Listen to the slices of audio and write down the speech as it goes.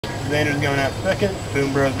Xander's going out second.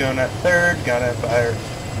 BoomBrolaf's going out third. Gonna fire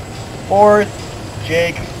fourth.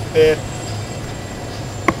 Jake fifth.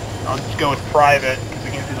 I'll just go with private because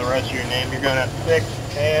we can't see the rest of your name. You're going out sixth.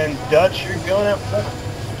 And Dutch, you're going out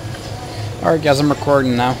seventh. Alright guys, I'm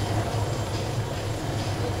recording now.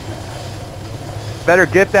 Better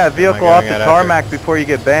get that vehicle off the tarmac before you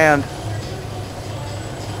get banned.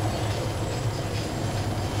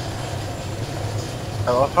 I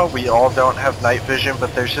love how we all don't have night vision,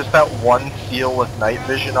 but there's just that one seal with night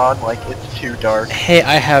vision on, like it's too dark. Hey,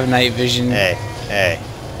 I have night vision. Hey.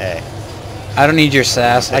 I don't need your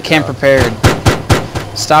sass. I came prepared.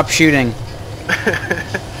 Stop shooting.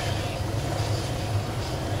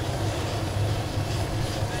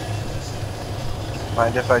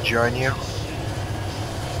 Mind if I join you?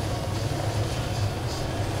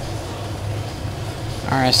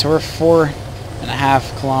 Alright, so we're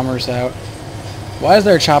 4.5 kilometers out. Why is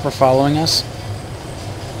there a chopper following us?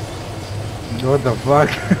 What the fuck?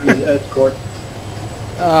 Escort.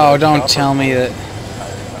 Oh, don't tell me that.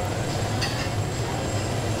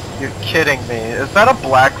 You're kidding me. Is that a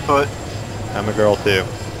Blackfoot? I'm a girl too.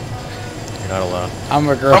 You're not alone. I'm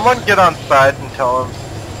a girl. Someone get on side and tell him.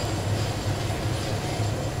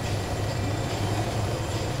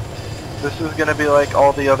 This is gonna be like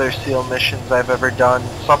all the other SEAL missions I've ever done.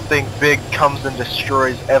 Something big comes and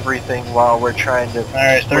destroys everything while we're trying to.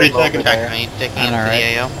 Alright, 30 seconds.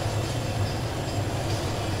 Alright.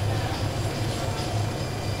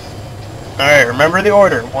 Alright, remember the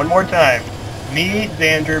order. One more time. Me,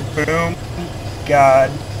 Xander, Boom, God,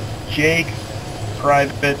 Jake,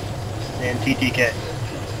 Private, and TTK.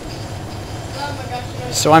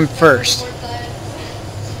 So I'm first.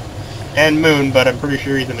 And Moon, but I'm pretty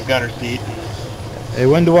sure he's in the gunner seat. Hey,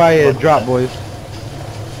 when do I drop, boys?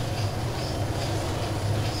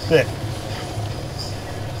 6.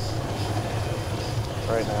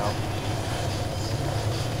 Right now.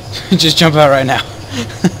 Just jump out right now.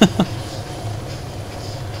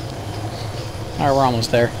 Alright, we're almost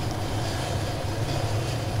there.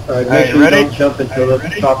 Alright, Alright, make sure you ready? don't jump until the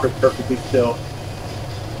chopper's perfectly still.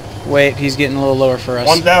 Wait, he's getting a little lower for us.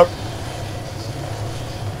 One's out.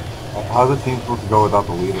 How's the team supposed to go without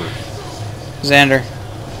the leader? Xander.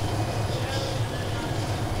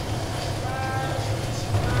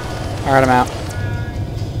 Alright, I'm out.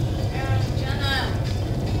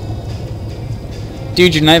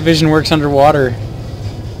 Dude, your night vision works underwater.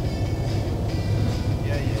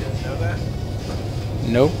 Yeah, you didn't know that?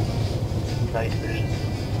 Nope. Night vision.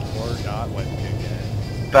 Or not what you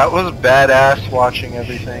get. That was badass watching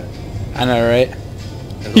everything. I know, right?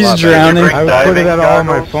 There's a He's lot better. drowning. Bring I was diving putting that all on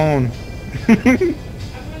my goggles. phone.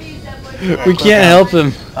 We can't help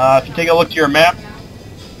him. If you take a look to your map,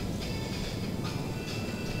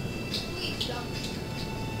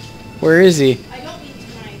 Where is he?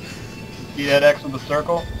 see that X with the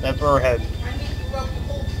circle? That's where we're heading.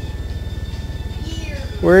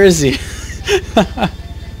 Where is he?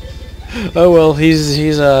 Oh well, he's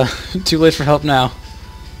too late for help now.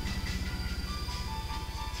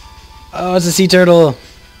 Oh, it's a sea turtle.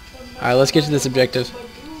 Alright, let's get to this objective.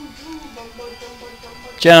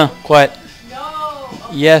 Jenna, quiet. No.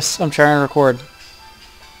 Yes, I'm trying to record.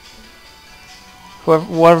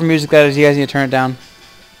 Whatever music that is, you guys need to turn it down.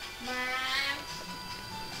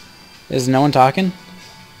 Is no one talking?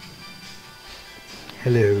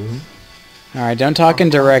 Hello. Alright, don't talk in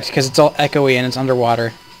direct because it's all echoey and it's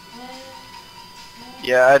underwater.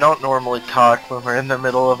 Yeah, I don't normally talk when we're in the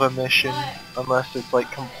middle of a mission, unless it's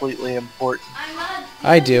like completely important.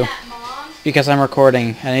 I do. Because I'm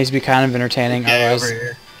recording and it needs to be kind of entertaining, Yeah, otherwise. over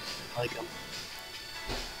here. Like him.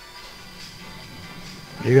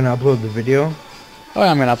 You're gonna upload the video? Oh, yeah,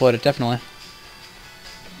 I'm gonna upload it, definitely.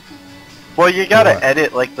 Well, you gotta What?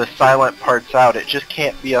 edit like the silent parts out. It just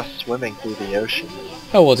can't be us swimming through the ocean.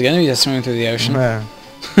 Oh, well, it's gonna be just swimming through the ocean. Yeah.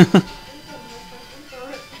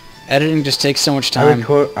 Editing just takes so much I time.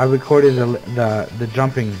 recorded the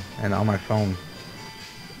jumping and on my phone.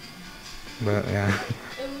 But yeah.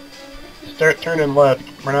 Start turning left.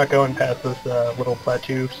 We're not going past this little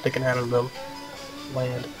plateau sticking out of the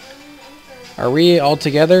land. Are we all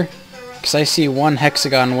together? Because I see one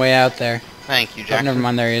hexagon way out there. Thank you, Oh, Jackson. never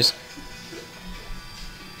mind, there he is.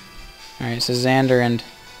 Alright, so Xander and...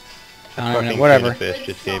 I don't even know, whatever. Fish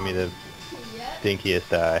just gave me the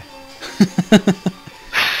stinkiest eye.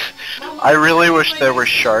 I really wish there were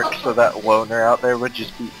sharks so that loner out there would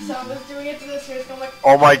just be eaten.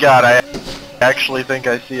 Oh my god, I actually think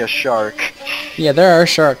I see a shark. Yeah, there are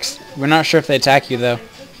sharks. We're not sure if they attack you, though.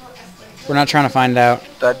 We're not trying to find out.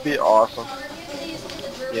 That'd be awesome.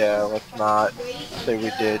 Yeah, let's not say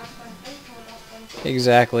we did.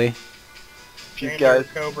 Exactly. If you guys,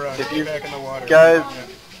 Cobra, if get you back in the water. guys,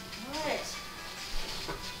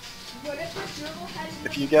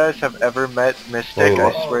 if you guys have ever met Mystic, Hey,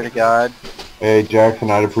 I swear to God. Hey, Jackson,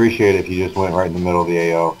 I'd appreciate it if you just went right in the middle of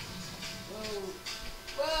the AO.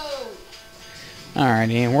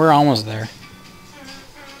 Alrighty, we're almost there.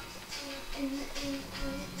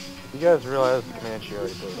 You guys realize the Comanche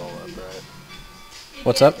already blew it all up, right?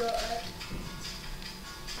 What's up?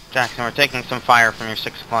 Jackson, we're taking some fire from your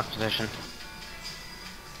 6 o'clock position.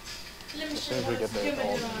 As soon as we get there,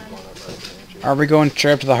 all of you blown up by the Comanche. Are we going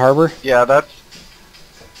straight up to the harbor? Yeah, that's.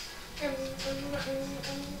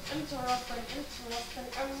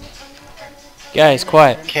 Guys,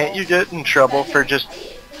 quiet. Can't you get in trouble for just?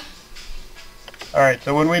 Alright,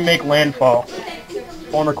 so when we make landfall,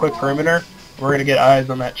 form a quick perimeter. We're going to get eyes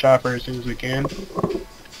on that chopper as soon as we can.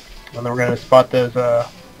 And then we're going to spot those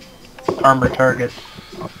armor targets.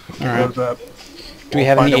 Alright. Those up. Do we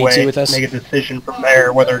have Find any a way A2 with us? Make a decision from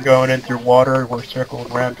there whether going in through water or we're circling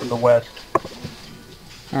around from the west.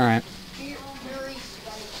 Alright.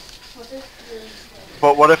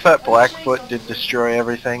 But what if that Blackfoot did destroy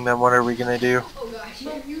everything? Then what are we gonna do?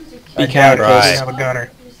 Be I doubt it. cautious. We have a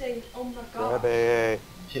gunner. Grab a...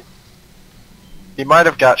 He might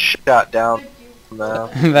have got shot down. No.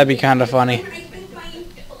 That'd be kind of funny.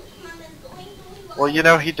 Well, you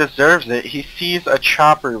know, he deserves it. He sees a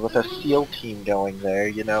chopper with a SEAL team going there,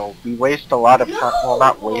 you know. We waste a lot of time. Well,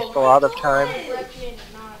 not waste a lot of time.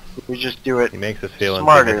 We just do it He makes us feel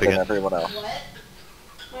smarter than insignificant. everyone else.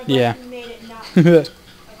 Yeah.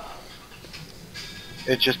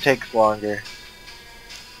 It just takes longer.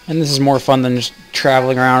 And this is more fun than just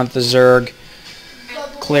traveling around with the Zerg,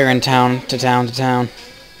 clearing town to town to town.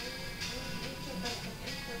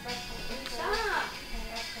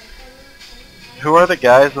 Who are the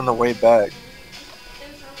guys on the way back?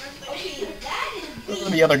 Those are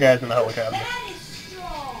the other guys in the helicopter.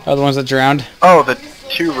 Oh, the ones that drowned? Oh, the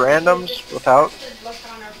 2 randoms without?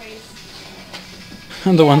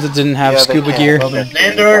 The ones that didn't have Yeah, they scuba can't. gear? Well, there's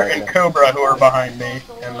Xandar and Cobra who are behind me,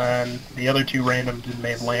 and then the other 2 randoms who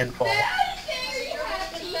made landfall.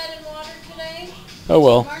 Oh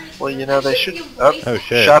well. Well, you know, they should... Oh, Oh,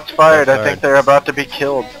 shit. shots fired. Shots I think fired. they're about to be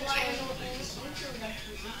killed.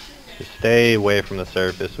 Just stay away from the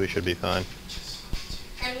surface. We should be fine.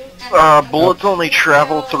 Bullets only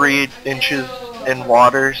travel 3 inches in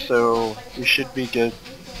water, so we should be good.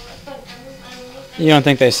 You don't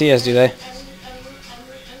think they see us, do they?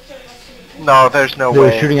 No, there's no They were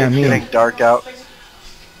way. shooting at It's me. getting dark out.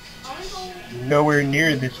 Nowhere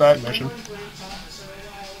near the side mission.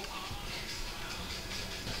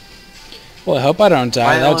 Well, I hope I don't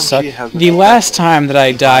die. My That would suck. LMG has The an last time that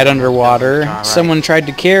I died underwater, Alright. someone tried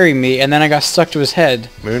to carry me, and then I got stuck to his head.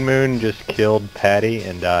 Moon just killed Patty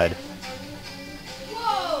and died.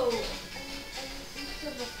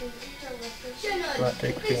 So that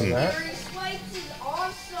takes care of that.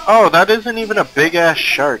 Oh, that isn't even a big ass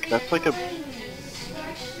shark. That's like a.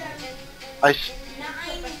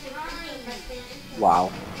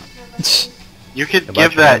 Wow. You could A give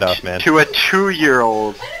bunch of that handoff, man. to a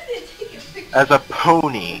 2-year-old as a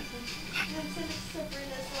pony.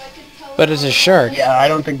 But it's a shark. Yeah, I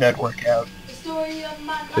don't think that'd work out. See,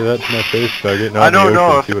 that's my face. Start getting I out in the don't know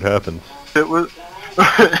ocean, if- see what happens. It was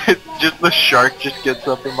just the shark just gets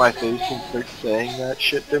up in my face and starts saying that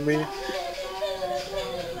shit to me.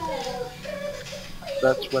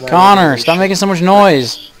 That's when Connor, stop making so much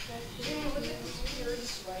noise.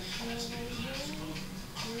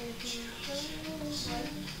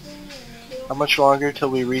 How much longer till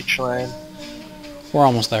we reach land? We're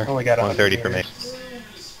almost there. Only got 130 for me. meters.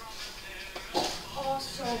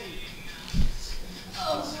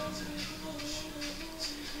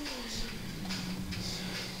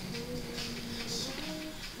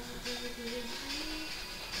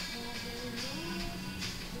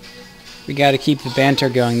 We gotta keep the banter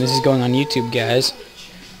going. This is going on YouTube, guys.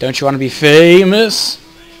 Don't you want to be famous?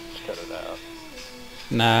 Cut it out.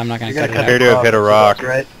 Nah, I'm not gonna You're cut gonna it Appear out. to have hit a rock.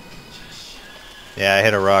 Right? Yeah, I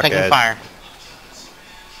hit a rock, Taking guys. fire.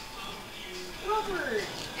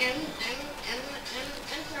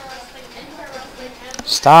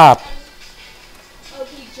 Stop.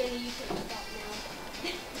 Okay, Jenny, you can stop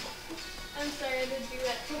now. I'm sorry I didn't do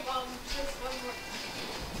that to Mom just one more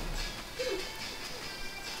time.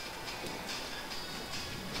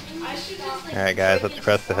 I should just like Alright guys, let's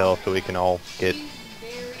crest the hill so we can all get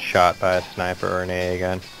shot by a sniper or an AA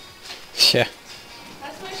gun. Yeah.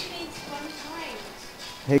 That's why she needs fun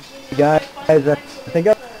times. Hey guys, I think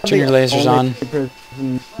I'm Turn your lasers on. the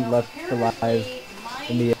person left alive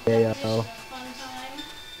in the AO. Fun time.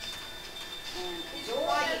 Is your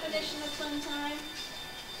definition of fun time?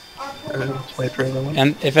 Our Let's wait for everyone.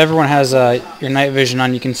 And if everyone has your night vision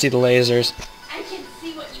on, you can see the lasers. I can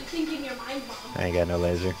see what you think in your mind, Mom. I ain't got no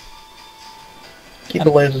laser. Keep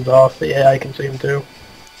the lasers off, but yeah, I can see them too.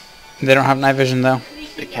 They don't have night vision though.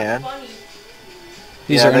 They can.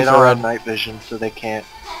 These yeah, are they don't infrared. have night vision, so they can't.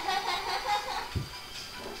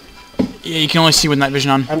 Yeah, you can only see with night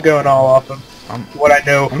vision on. I'm going all off of what I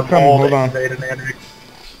know from coming, old hold on. Invade and Andrew.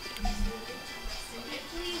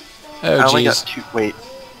 Oh I only got jeez. 2. Wait.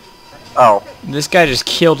 Oh. This guy just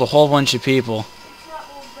killed a whole bunch of people.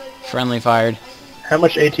 Friendly fired. How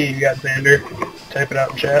much AT you got, Xander? Type it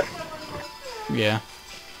out in chat. Yeah.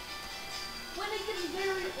 When it gets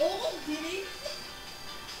very old, did it?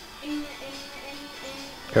 And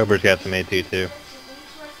Cobra's got some AT too.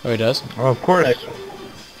 Oh, he does? Oh, of course. that's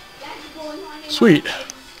going on in Sweet. my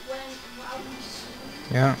face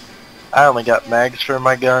when Yeah. I only got mags for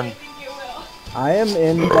my gun. I think it will. I am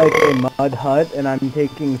in like a mud hut and I'm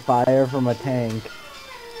taking fire from a tank.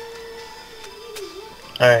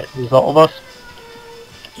 Alright, is all of us?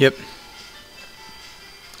 Yep.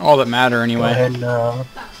 All that matter Go anyway. ahead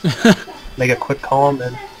and make a quick call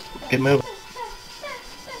and get moving.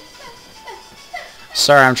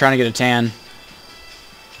 Sorry, I'm trying to get a tan.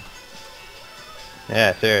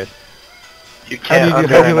 Yeah, serious. You can't How do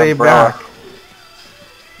under you an lay umbrella. back?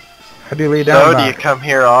 How do you lay down So, do back? you come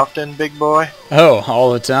here often, big boy? Oh,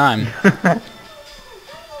 all the time.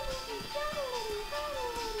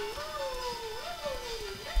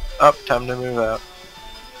 Up, time to move out.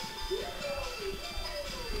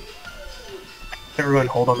 Everyone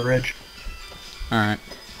hold on the ridge. Alright.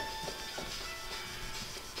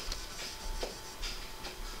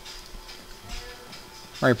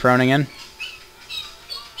 Are you proning in?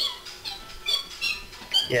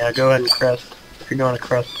 Yeah, go ahead and crest. If you're going to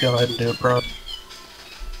crest, go ahead and do it prone.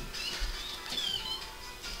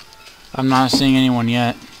 I'm not seeing anyone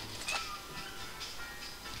yet.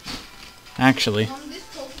 Actually. Mom, this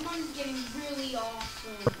Pokemon is getting really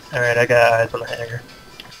awesome. Alright, I got eyes on the hangar.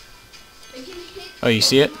 They can hit Oh, you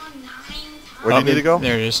see it? Pokemon 9 times. Where do you need to go?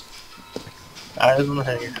 There it is. Eyes on the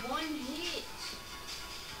hangar. One hit.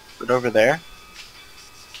 Is it over there?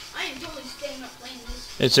 I am totally staying up playing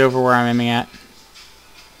this. It's over where I'm aiming at.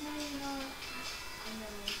 No,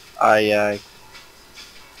 you're not.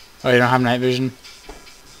 Oh, you don't have night vision?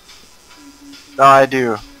 No, I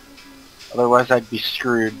do. Otherwise, I'd be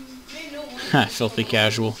screwed. Ha, filthy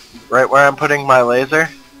casual. Right where I'm putting my laser?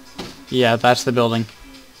 Yeah, that's the building.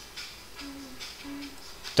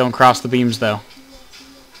 Don't cross the beams, though.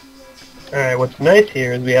 Alright, what's nice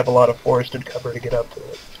here is we have a lot of forested cover to get up to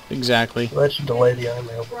it. Exactly. So that should delay the army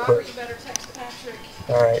a little bit. better text Patrick.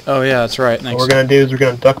 Alright. Oh, yeah, that's right. What Thanks. we're going to do is we're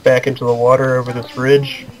going to duck back into the water over this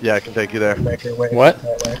ridge. Yeah, I can take you there. And make our way What?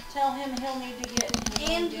 that way. Tell him he'll need to get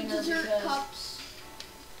And dinner dessert because, cups.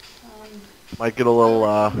 Might get a little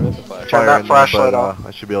Turn fire that in there, flashlight but off.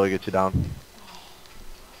 I should be able to get you down.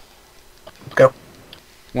 Let's go.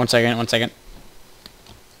 1 second, 1 second.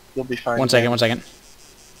 You'll be fine. 1 second, 1 second.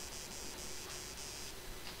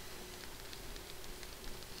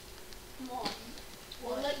 Mom,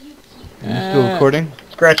 we'll let you keep Are you still recording?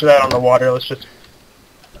 Scratch that on the water. Let's just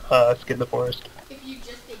skid the forest. if you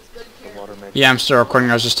just take good care of it. Yeah, I'm still recording.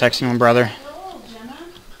 I was just texting my brother. roll, Jenna.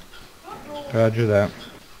 Roger that.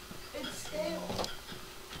 It's stale.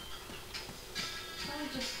 Probably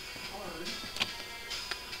just hard.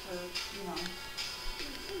 Or, you know.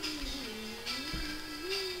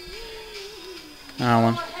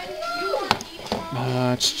 One.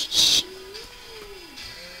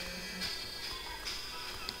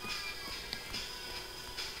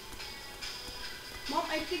 Mom,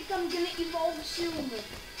 I think I'm gonna evolve soon.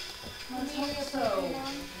 Let's hope so.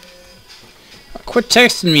 Quit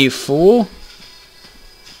texting me, you fool.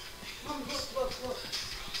 Mom, look.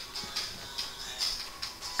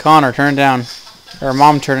 Connor, turn it down. Or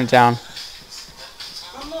Mom, turn it down.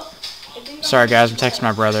 Mom, look. I think Sorry, guys. I'm texting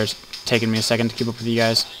my brother. It's taking me a second to keep up with you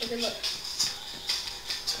guys.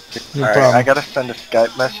 No Alright, problem. I gotta send a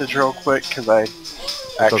Skype message real quick, because I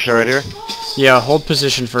It's okay actually... right here? Yeah, hold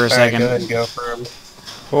position for a Alright, second. go ahead and go for him.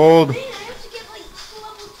 Hold. Man, I have to get like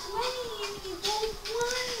level 20 and evolve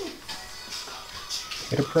 1.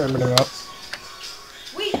 Get a perimeter up.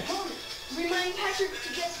 Wait, hold on. Remind Patrick to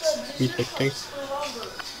get the dessert P60. cups for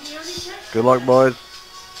Robert. Did you already check? Good luck, boys.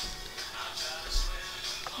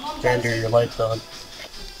 Mom, Xander, your light's on.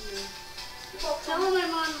 tell him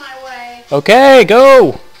I'm on my way. Okay,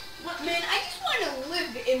 go! What, man, I just want to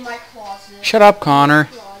live in my closet. Shut up, Connor.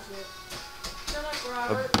 Closet. Shut up,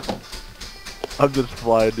 Robert. I'm just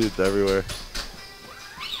flying dudes everywhere.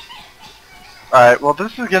 Alright, well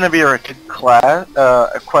this is gonna be a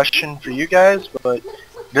question for you guys, but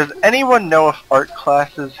Does anyone know if art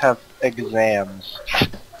classes have exams?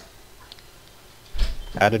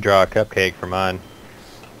 I had to draw a cupcake for mine.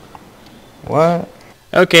 What?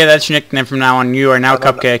 Okay, that's your nickname from now on. You are now I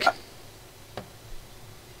don't know. Cupcake.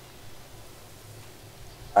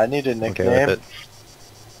 I need a Okay nickname. with it.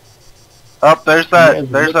 Oh, there's guys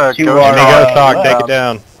there's look a too ghost hard. Enemy dog. ghost hog, take left. it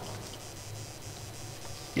down.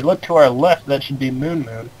 You look to our left, that should be Moon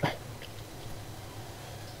Moon.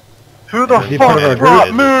 Who the Is he fuck part of our brought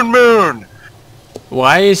group? Moon?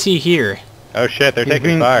 Why is he here? Oh shit, they're He's taking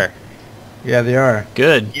being- fire. Yeah, they are.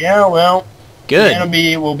 Good. Yeah, well, the Good.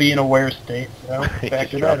 enemy will be in a aware state, so He back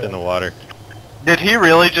just to dropped that. in the water. Did he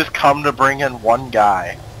really just come to bring in one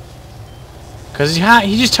guy? Because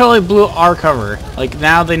he just totally blew our cover. Like,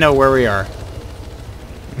 now they know where we are.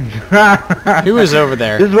 Who is over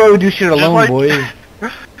there? This is why we do shit alone, like- boys.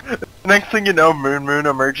 Next thing you know, Moon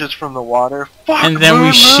emerges from the water. Fuck, And then we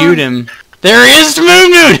Moon! shoot him. There is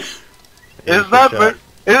Moon Moon! Is that Moon?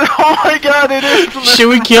 Oh my god, it is Moon! Should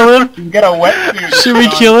we kill him? You got a wetsuit. Should we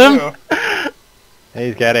on, kill him? too. Hey,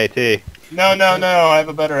 he's got AT. No, I have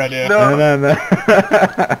a better idea. No. No.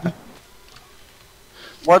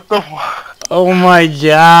 What the? Oh my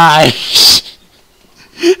gosh.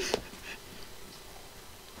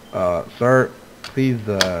 Sir, please,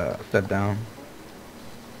 step down.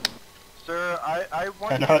 Sir, I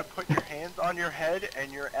want you to put your hands on your head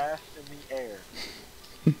and your ass in the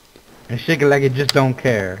air. And shake it like it just don't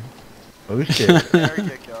care. Oh shit. There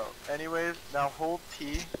you go. Anyways, now hold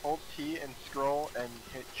T and scroll and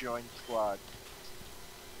hit join squad.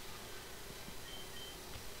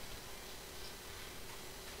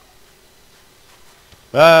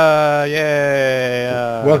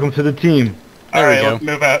 Yay! Welcome to the team. There Alright, we go. let's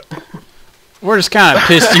move out. We're just kind of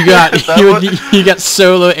pissed you got Is that you got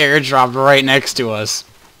solo airdropped right next to us.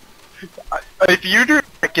 If you do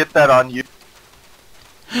not get that on you,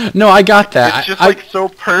 No, I got that. it's just I, like so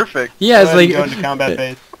perfect. yeah, it's Go ahead and like go into combat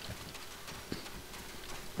phase.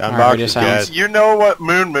 Down Alright, boxes, just silence. guys. You know what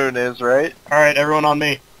Moon is, right? Alright, everyone on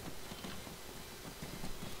me.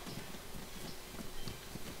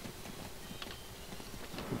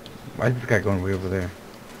 Why is this guy going way over there?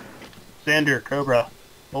 Xander, Cobra,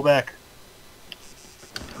 pull back.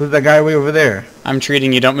 Who's that guy way over there? I'm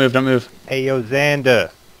treating you. Don't move. Don't move. Hey, yo,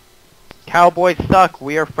 Xanda. Cowboys suck.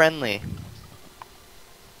 We are friendly.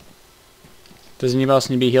 Does anybody else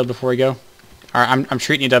need to be healed before we go? Alright, I'm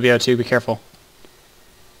treating you, WO2. Be careful.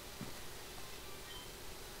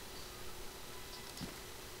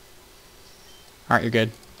 Alright, you're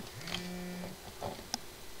good.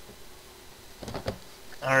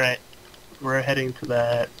 Alright, we're heading to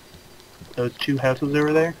those two houses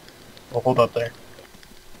over there. We'll hold up there.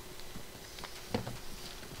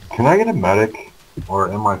 Can I get a medic? Or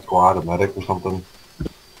in my squad, a medic or something?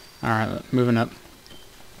 Alright, moving up.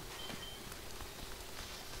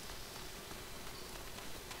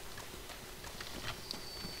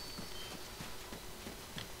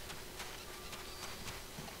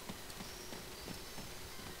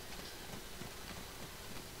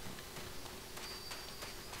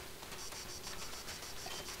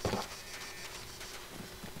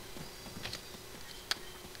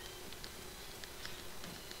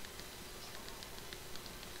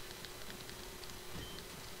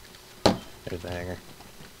 There's the hangar.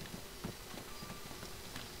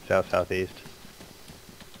 Southeast.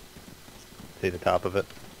 See the top of it?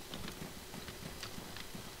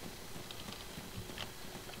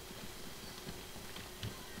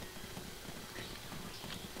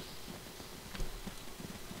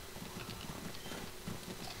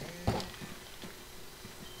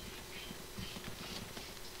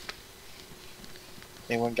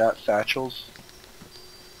 Anyone got satchels?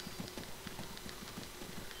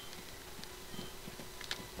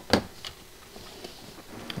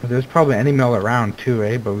 There's probably enemy all around too,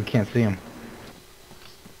 eh? But we can't see them.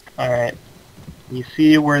 Alright. You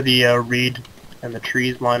see where the reed and the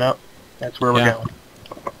trees line up? That's where we're Yeah. going.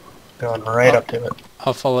 Going right up to it.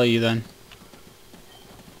 I'll follow you then.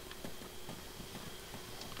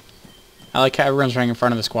 I like how everyone's running in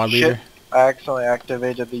front of the squad Shit. leader. I accidentally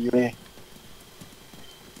activated the UAV.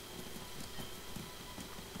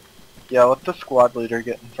 Yeah, let the squad leader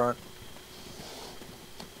get in front.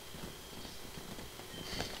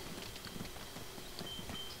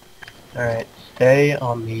 Alright, stay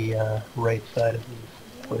on the right side of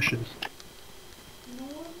these bushes.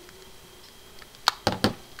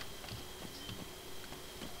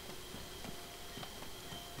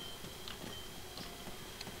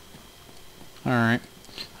 Alright.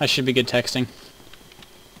 I should be good texting.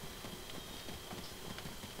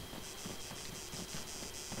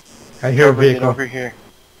 I hear a Over, get vehicle. over here.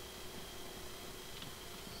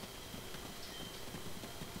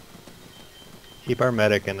 Keep our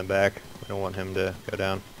medic in the back. We don't want him to go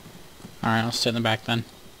down. Alright, I'll sit in the back then.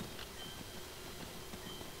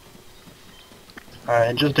 Alright,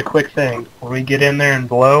 and just a quick thing. When we get in there and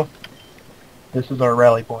blow, this is our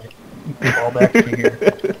rally point. All back to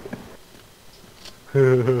here.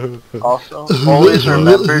 Also, always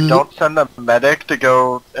remember, don't send a medic to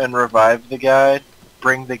go and revive the guy.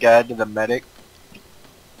 Bring the guy to the medic.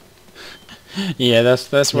 Yeah,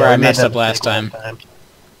 that's where I messed up last time.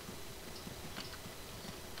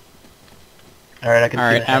 Alright, I can see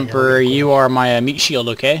Alright, the hangar Emperor, really you are my meat shield,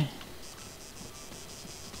 okay?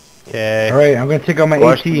 Okay. Alright, I'm gonna take out my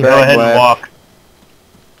Watch AT. the quick. Go ahead and West. walk.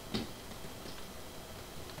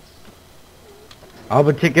 I'll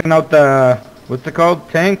be taking out the, what's it called?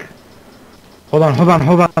 Tank? Hold on.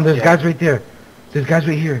 There's Yeah. guys right there. There's guys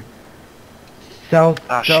right here. South,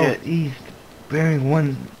 Ah, shit. southeast, bearing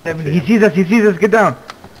 170. He sees us, get down.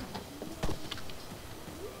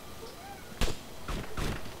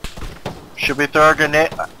 Should we throw a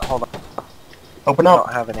grenade? Hold on. Open I up.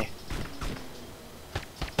 don't have any.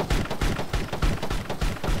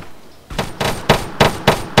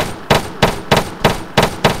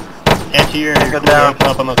 Anti-air, Take you're it down. open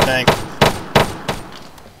up on those tanks.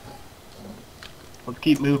 Let's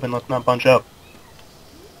keep moving, let's not bunch up.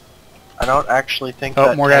 I don't actually think Oh,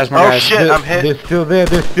 that... more guys, more oh guys. shit, I'm hit. They're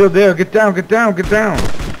still there. Get down.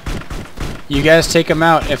 You guys take them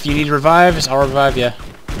out. If you need revives, I'll revive you.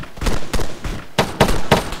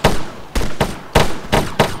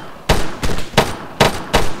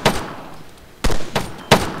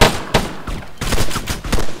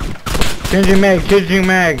 Changing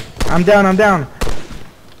mag. I'm down.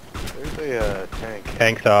 There's a tank.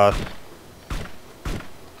 Tank sauce.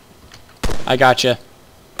 I got you.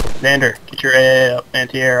 Xander, get your AA up,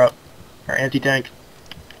 anti-air up. Or anti-tank.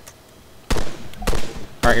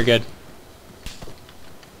 Alright, you're good.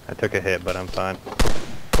 I took a hit, but I'm fine.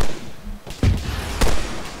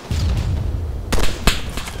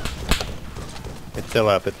 It's still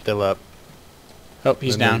up. Oh,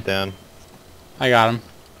 he's down. Down. I got him.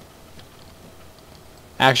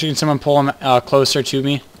 Actually, can someone pull him closer to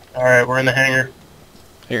me? Alright, we're in the hangar.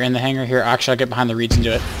 You're in the hangar here. Actually, I'll get behind the reeds and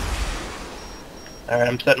do it. Alright,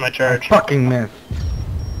 I'm setting my charge. Fucking miss.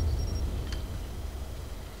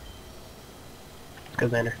 Let's go,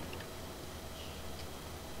 Xander.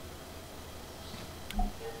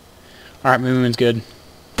 Alright, movement's good.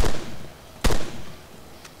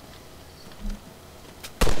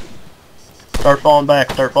 Start falling back.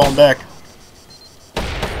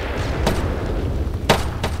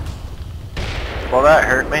 Well, that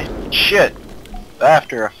hurt me. Shit. The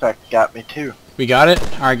after effect got me too. We got it?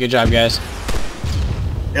 Alright, good job, guys.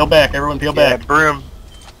 Peel back, everyone peel Yeah, back. broom.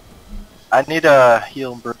 I need a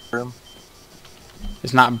heal broom.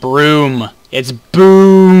 It's not broom. It's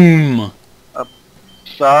boom.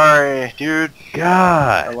 Sorry, dude. I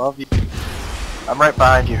God. love you. I'm right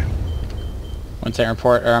behind you. Once I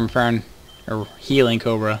report, or I'm found, or healing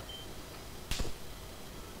Cobra.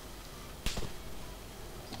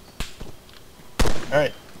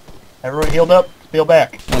 Alright. Everyone healed up? Peel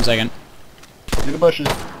back. 1 second. Do the bushes.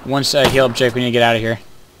 Once I heal up Jake, we need to get out of here.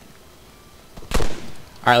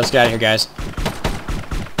 Alright, let's get out of here, guys.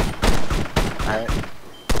 Alright.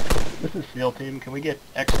 This is SEAL team. Can we get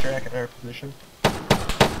extract at our position?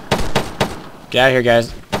 Get out of here,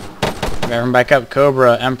 guys. Everyone back up.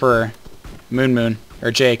 Cobra, Emperor, Moon,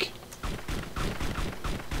 or Jake.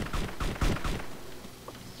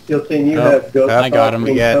 SEAL team, you Oh, have ghost I got him.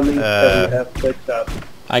 We got, incoming, so you have to take shots.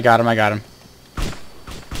 I got him.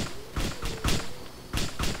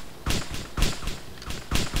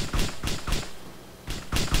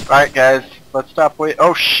 Alright, guys. Let's stop wait.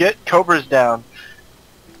 Oh shit, Cobra's down.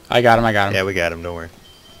 I got him. Yeah, we got him. Don't worry.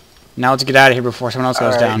 Now let's get out of here before someone else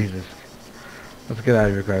goes Alright. down. Jesus. Let's get out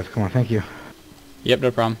of here, guys. Come on, thank you. Yep,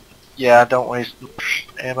 no problem. Yeah, don't waste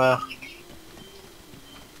ammo.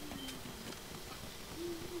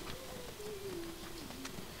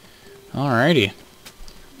 Alrighty.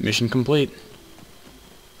 Mission complete.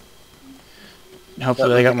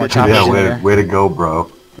 Hopefully they got more choppers Yeah, in there. way to go,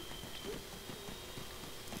 bro.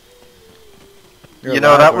 You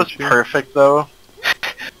know, that was perfect though.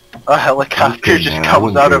 A helicopter Okay, just man, I comes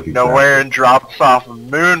wouldn't out do of it nowhere and drops off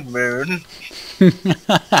Moon. Then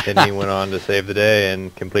he went on to save the day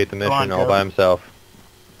and complete the mission on, all Cobra. by himself.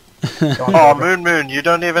 Oh, Moon, you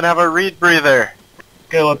don't even have a reed breather.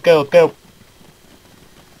 Let's go.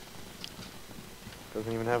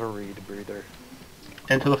 Doesn't even have a reed breather.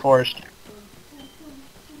 Into the forest.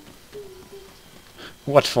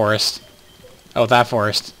 What forest? Oh, that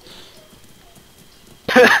forest.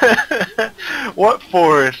 What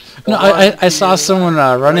force? No, I saw someone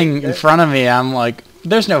running in front of me. I'm like,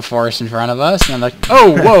 there's no forest in front of us. And I'm like,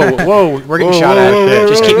 oh, whoa, we're getting shot at.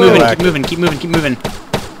 Just keep moving, keep moving.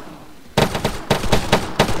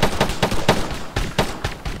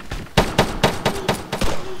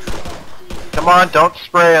 Come on, don't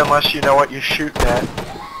spray unless you know what you're shooting at.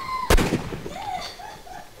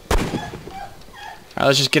 Alright,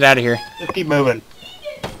 let's just get out of here. Just keep moving.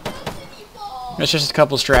 It's just a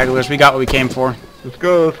couple stragglers. We got what we came for. Let's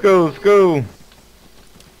go.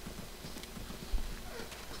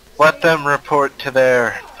 Let them report to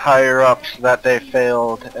their higher-ups that they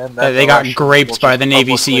failed and that They got election graped will by just the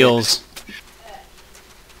Navy publicly- SEAls.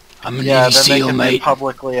 I'm a Yeah, Navy then they SEAL, can be mate.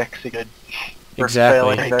 publicly executed for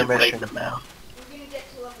Exactly. failing their mission. We're gonna get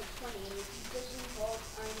to level 20 and this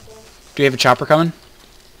involves I'm Do we have a chopper coming?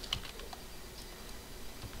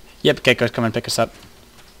 Yep, Keiko's coming to pick us up.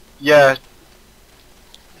 Yeah,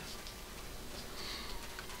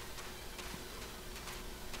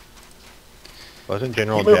 Wasn't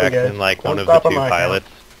General Keep moving, Jackson guys. like Don't one of the stop on two my account. pilots?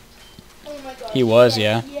 Oh my god. He was,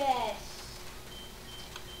 yeah. Yes.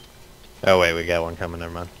 Oh wait, we got one coming.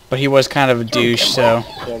 Never mind. But he was kind of a douche, so...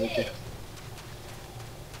 yeah, we do.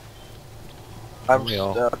 I'm We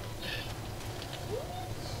all- stuck.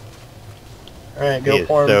 Alright, He go is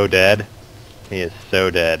for him. so dead. He is so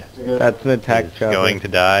dead. That's an attack He's chopper. going to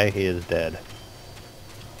die. He is dead.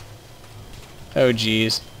 Oh,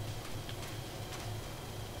 jeez.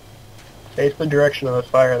 Face the direction of the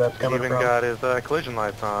fire that's coming Even from. got his collision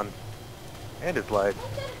lights on. And his lights.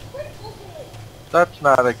 That's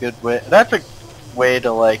not a good way. That's a way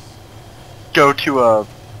to like go to a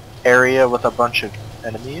area with a bunch of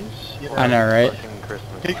enemies. You know? I know, right? Fucking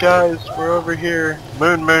Christmas. Hey guys, we're over here.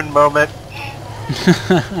 Moon moment.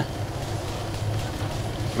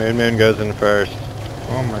 Moon goes in first.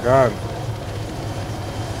 Oh my god.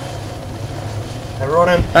 Everyone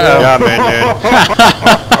in. Uh-oh. Yeah, Moon.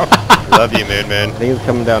 Love you, Moon. I think it's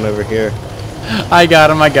coming down over here. I got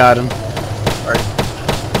him.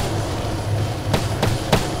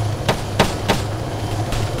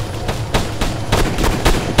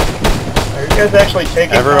 Are you guys actually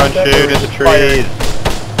taking Everyone contact, or shoot in just the firing?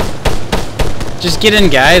 trees. Just get in,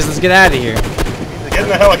 guys. Let's get out of here. Get in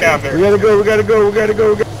the helicopter. We gotta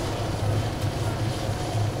go.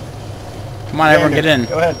 Come on, everyone, get in.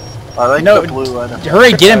 Go ahead. I like No, the blue one.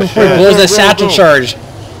 hurry, get in before he blows that satchel charge.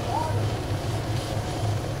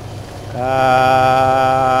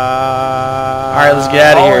 Alright, let's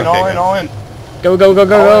get out of here. All in. Go.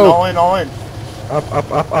 All in.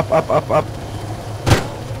 Up.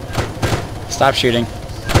 Stop shooting.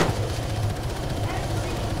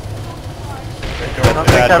 I don't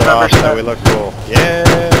think That's I've ever awesome. said We look cool. Yeah.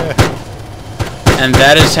 And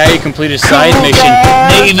that is how you complete a side mission.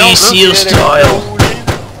 Navy SEAL style.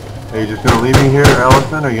 Are you just gonna leave me here,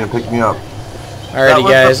 Allison, or are you gonna pick me up? Alrighty,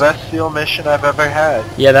 that was guys. the best SEAL mission I've ever had.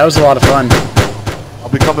 Yeah, that was a lot of fun. I'll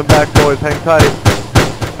be coming back, boys. Hang tight.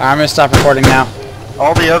 I'm gonna stop recording now.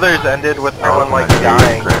 All the others ended with no one like Allison, I see you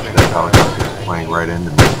dying. crashing that helicopter, flying right into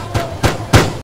me.